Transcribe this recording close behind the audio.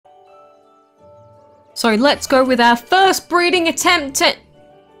So let's go with our first breeding attempt at...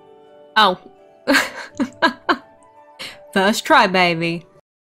 Oh. First try, baby.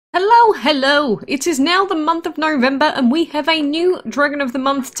 Hello, hello! It is now the month of November and we have a new Dragon of the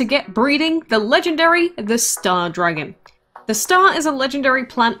Month to get breeding, the legendary, the Star Dragon. The Star is a legendary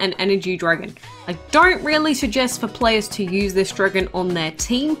plant and energy dragon. I don't really suggest for players to use this dragon on their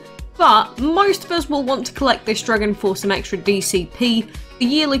team, but most of us will want to collect this dragon for some extra DCP, the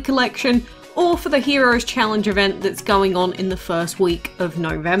yearly collection, or for the Heroes Challenge event that's going on in the first week of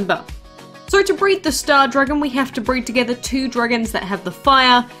November. So to breed the Star Dragon, we have to breed together two dragons that have the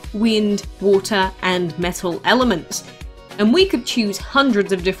fire, wind, water, and metal elements. And we could choose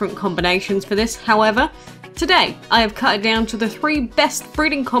hundreds of different combinations for this, however, today I have cut it down to the 3 best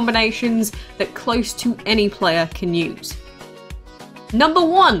breeding combinations that close to any player can use. Number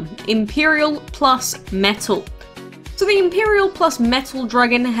 1, Imperial plus Metal. So the Imperial plus Metal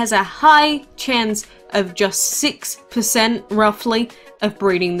Dragon has a high chance of just 6% roughly of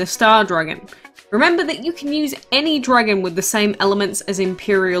breeding the Star Dragon. Remember that you can use any dragon with the same elements as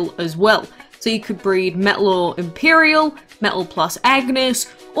Imperial as well. So you could breed Metal or Imperial, Metal plus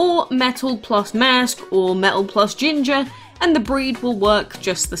Agnes, or Metal plus Mask, or Metal plus Ginger, and the breed will work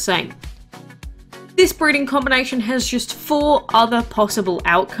just the same. This breeding combination has just 4 other possible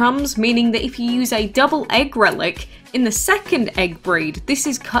outcomes, meaning that if you use a double egg relic in the second egg breed, this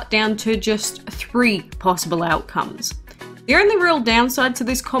is cut down to just 3 possible outcomes. The only real downside to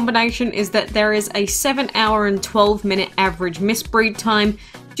this combination is that there is a 7-hour and 12-minute average misbreed time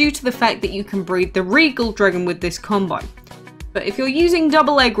due to the fact that you can breed the Regal dragon with this combo. But if you're using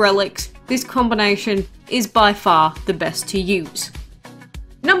double egg relics, this combination is by far the best to use.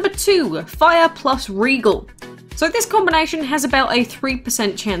 Number 2, Fire plus Regal. So this combination has about a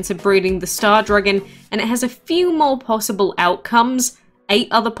 3% chance of breeding the Star Dragon, and it has a few more possible outcomes, 8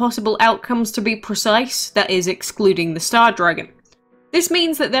 other possible outcomes to be precise, that is excluding the Star Dragon. This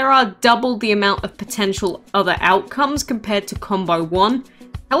means that there are double the amount of potential other outcomes compared to Combo 1.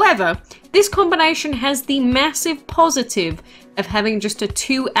 However, this combination has the massive positive of having just a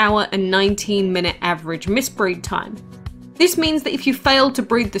 2-hour and 19-minute average misbreed time. This means that if you fail to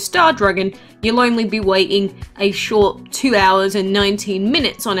breed the Star Dragon, you'll only be waiting a short 2 hours and 19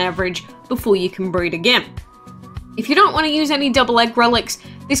 minutes on average before you can breed again. If you don't want to use any double egg relics,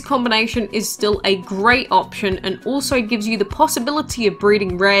 this combination is still a great option and also gives you the possibility of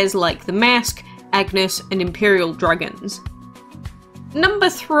breeding rares like the Mask, Agnes, and Imperial dragons. Number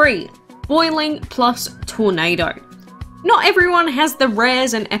 3, Boiling plus Tornado. Not everyone has the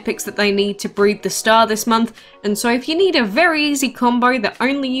rares and epics that they need to breed the Star this month, and so if you need a very easy combo that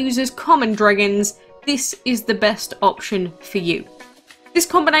only uses common dragons, this is the best option for you. This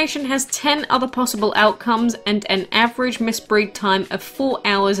combination has 10 other possible outcomes and an average misbreed time of 4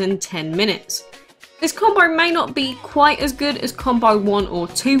 hours and 10 minutes. This combo may not be quite as good as Combo 1 or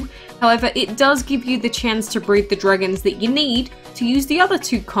 2, however it does give you the chance to breed the dragons that you need to use the other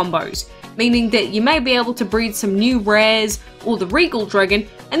 2 combos, meaning that you may be able to breed some new rares or the Regal dragon,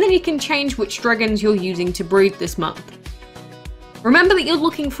 and then you can change which dragons you're using to breed this month. Remember that you're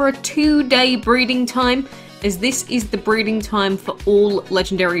looking for a 2-day breeding time, as this is the breeding time for all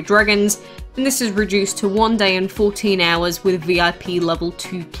legendary dragons, and this is reduced to 1 day and 14 hours with VIP level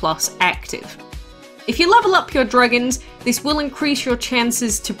 2+ active. If you level up your dragons, this will increase your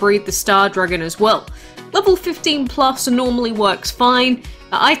chances to breed the Star Dragon as well. Level 15+ normally works fine.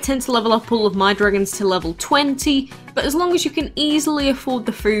 I tend to level up all of my dragons to level 20, but as long as you can easily afford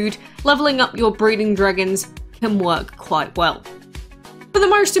the food, leveling up your breeding dragons can work quite well. But the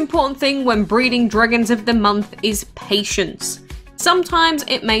most important thing when breeding dragons of the month is patience. Sometimes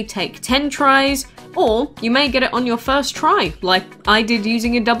it may take 10 tries, or you may get it on your first try, like I did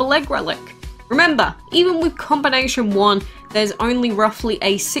using a double egg relic. Remember, even with combination 1, there's only roughly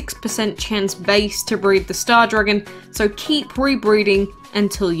a 6% chance base to breed the Star Dragon, so keep rebreeding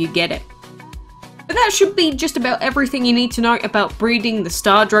until you get it. But that should be just about everything you need to know about breeding the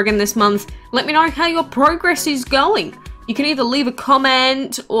Star Dragon this month. Let me know how your progress is going. You can either leave a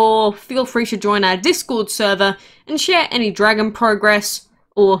comment or feel free to join our Discord server and share any dragon progress,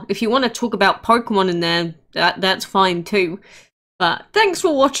 or if you want to talk about Pokemon in there, that's fine too. But thanks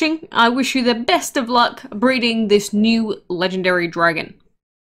for watching. I wish you the best of luck breeding this new legendary dragon.